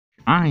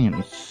I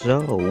am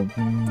so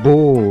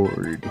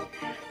bored.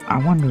 I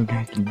wonder what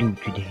I can do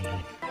today.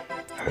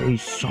 Hey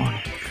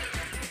Sonic,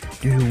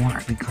 do you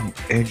want to become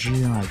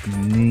edgy like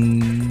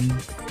me?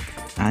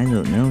 I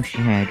don't know,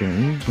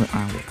 Shadow, but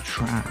I will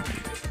try.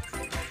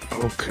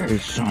 Okay,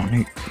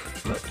 Sonic,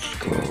 let's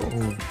go.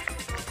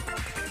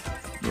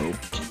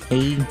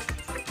 Okay.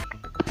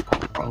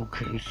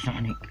 Okay,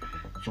 Sonic.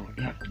 So what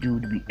you have to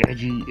do to be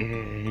edgy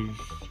is...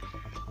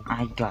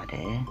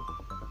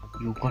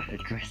 You gotta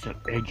dress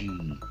up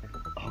edgy.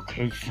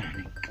 Okay,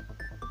 Sonic.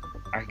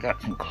 I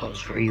got some clothes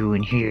for you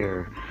in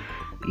here.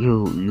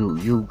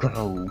 You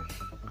go.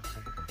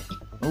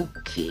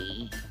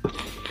 Okay.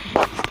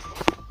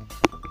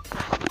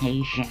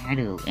 Hey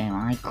Shadow, am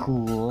I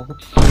cool?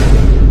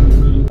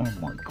 Oh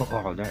my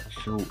god,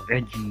 that's so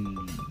edgy.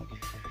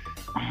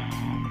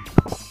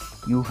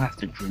 You have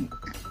to drink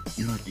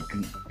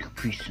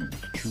Capri Suns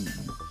too.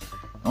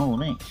 Oh,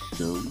 that's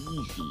so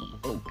easy.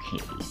 Okay,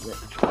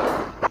 let's go.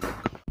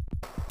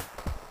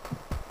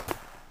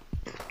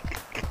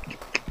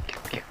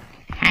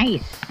 Hey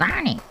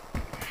Sonic!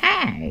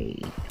 Hey!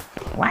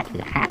 Why do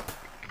you have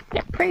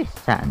Capri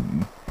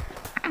Sun?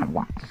 I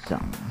want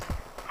some.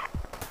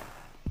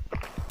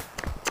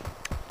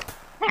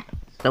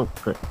 That's so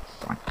good,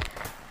 Sonic.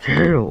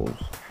 Tails!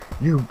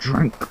 You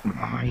drank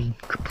my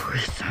Capri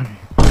Sun.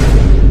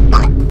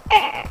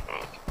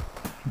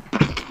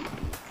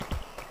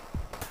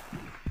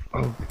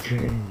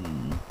 Okay.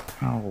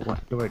 Oh, what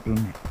do I do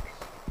next?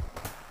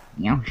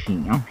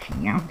 Yoshi.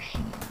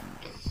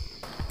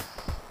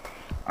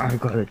 I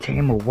gotta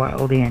tame a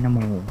wild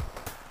animal.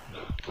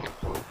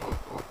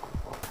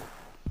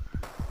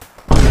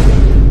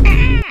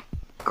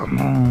 Come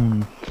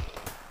on.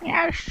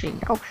 Yoshi.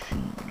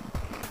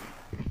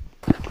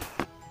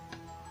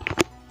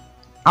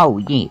 Oh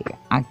yeah,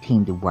 I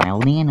tamed a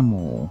wild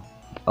animal.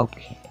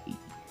 Okay.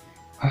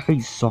 Hey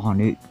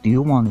Sonic, do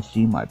you want to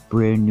see my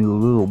brand new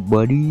little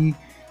buddy?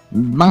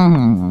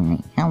 Bye!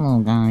 Hello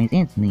guys,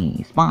 it's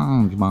me,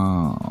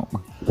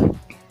 SpongeBob.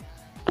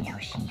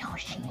 Yoshi.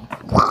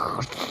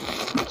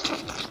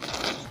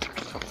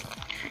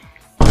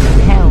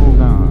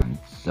 Hold on,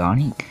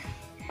 Sonic.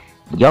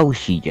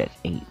 Yoshi just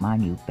ate my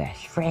new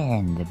best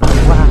friend, but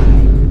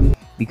why?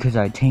 Because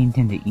I tamed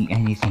him to eat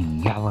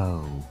anything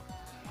yellow.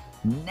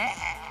 Nah.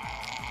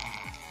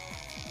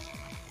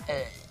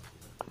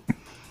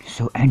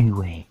 So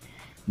anyway,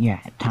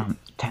 yeah, time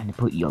to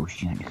put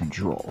Yoshi under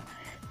control.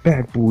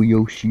 Bad boy,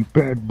 Yoshi,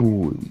 bad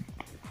boy.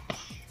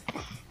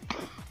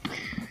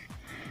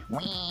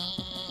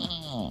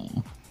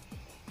 Whee!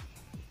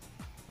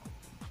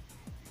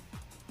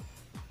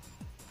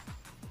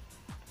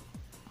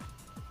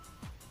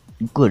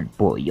 Good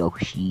boy,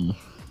 Yoshi.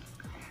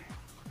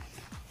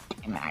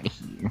 I'm out of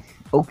here.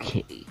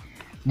 Okay,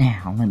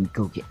 now let me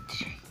go get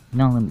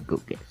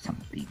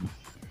something.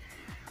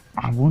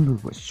 I wonder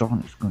what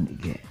Sonic's gonna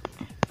get.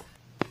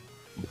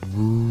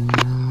 Ooh,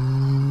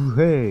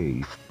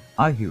 hey,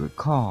 I hear a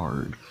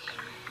car.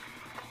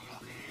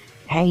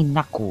 Hey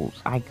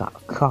Knuckles, I got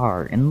a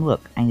car, and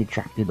look, I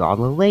attracted all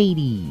the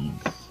ladies.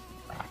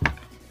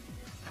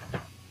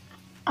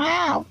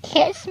 Oh,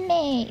 kiss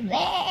me,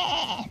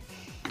 man.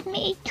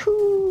 Me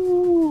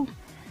too.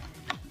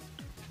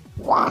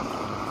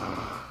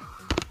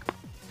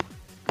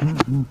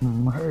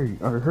 Hey,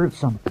 I heard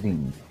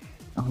something.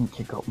 I'm gonna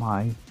check out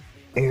my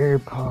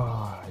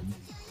AirPods.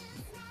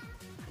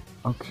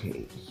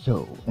 Okay,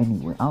 so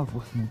anyway, I was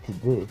listening to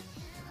this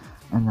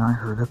and I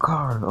heard a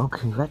car.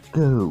 Okay, let's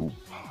go.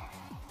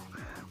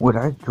 When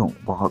I don't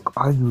walk,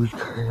 I use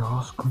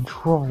chaos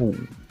control.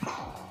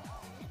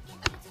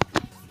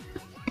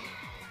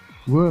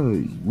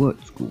 Wait,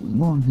 what's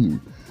going on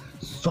here?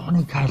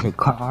 Sonic has a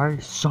car?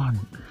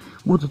 Sonic,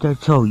 what did I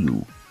tell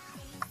you?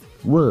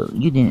 Well,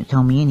 you didn't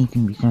tell me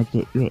anything besides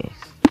that dress.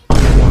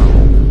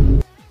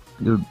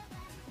 Wow.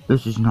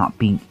 This is not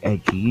being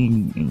edgy,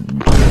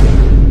 and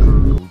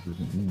girls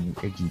doesn't mean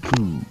you're edgy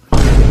too.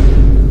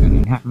 And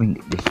then having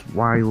this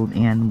wild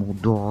animal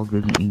dog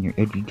doesn't mean you're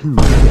edgy too.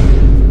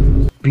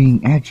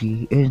 Being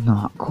edgy is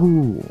not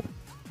cool.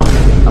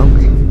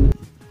 Okay,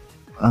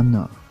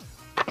 enough.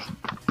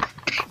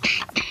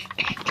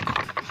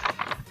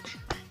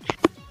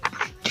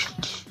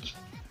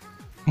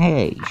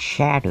 Hey,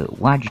 Shadow,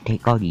 why'd you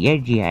take all the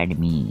edgy out of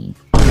me?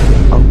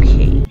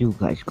 Okay, you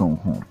guys go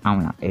home.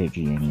 I'm not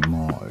edgy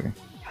anymore.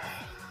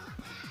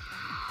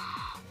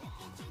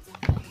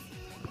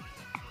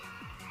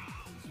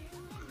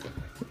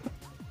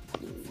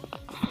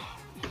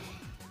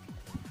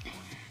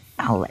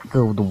 I'll let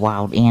go of the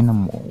wild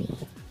animal.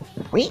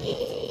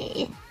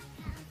 Whee!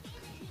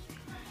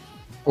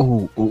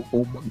 Oh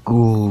my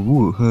god,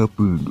 what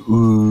happened?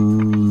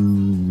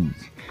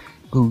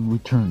 Go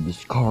return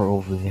this car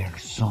over there,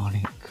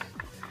 Sonic.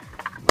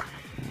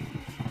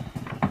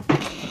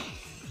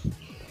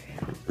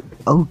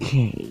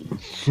 Okay,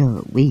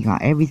 so we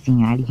got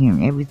everything out of here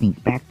and everything's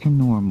back to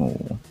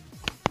normal.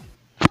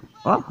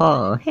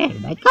 Oh, here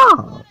they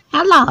go.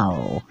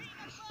 Hello,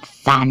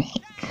 Sonic.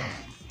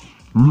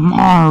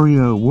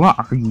 Mario, what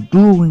are you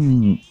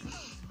doing?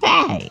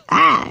 Hey,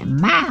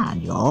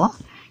 Mario,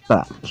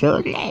 but too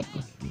late.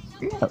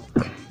 Look.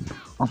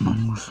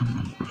 Among Us,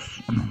 Among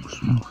Us, Among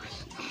Us, Among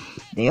Us.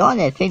 The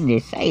only thing they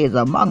say is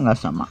Among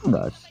Us, Among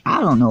Us. I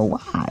don't know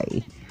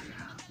why.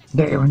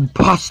 They're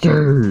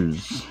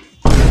imposters.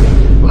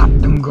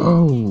 Let them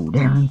go.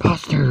 They're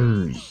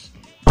imposters.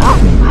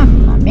 Oh,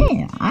 mamma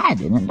mia. I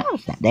didn't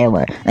notice that they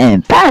were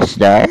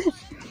imposters.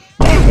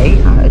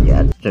 They are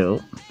just two.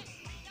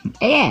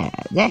 Yeah,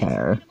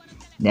 they're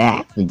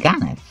actually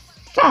kind of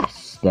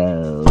sus,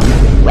 though.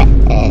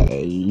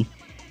 Way.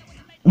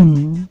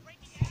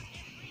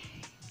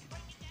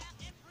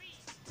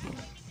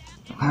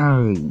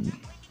 Hey,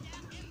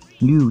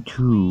 you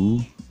two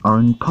are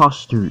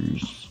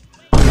imposters.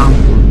 I'm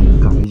putting you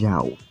guys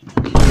out.